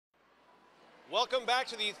Welcome back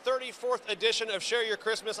to the 34th edition of Share Your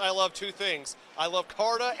Christmas. I love two things. I love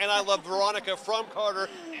Carta and I love Veronica from Carter.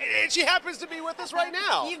 And she happens to be with us right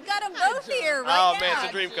now. You've got them both here right now. Oh man, it's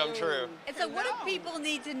a dream come true. And so what do people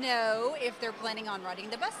need to know if they're planning on riding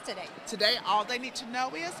the bus today? Today, all they need to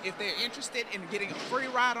know is if they're interested in getting a free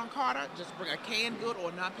ride on Carta, just bring a canned good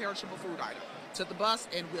or non-perishable food item to the bus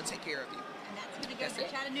and we'll take care of you. And that's going to go to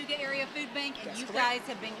the Chattanooga Area Food Bank, and you guys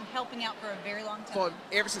have been helping out for a very long time.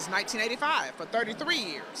 Ever since 1985, for 33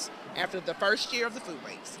 years, after the first year of the food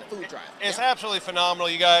race, the food drive. It's absolutely phenomenal.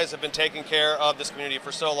 You guys have been taking care of this community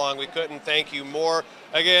for so long. We couldn't thank you more.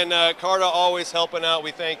 Again, Carta always helping out.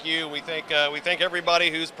 We thank you. We thank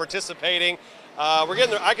everybody who's participating. We're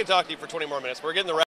getting. I could talk to you for 20 more minutes. We're getting the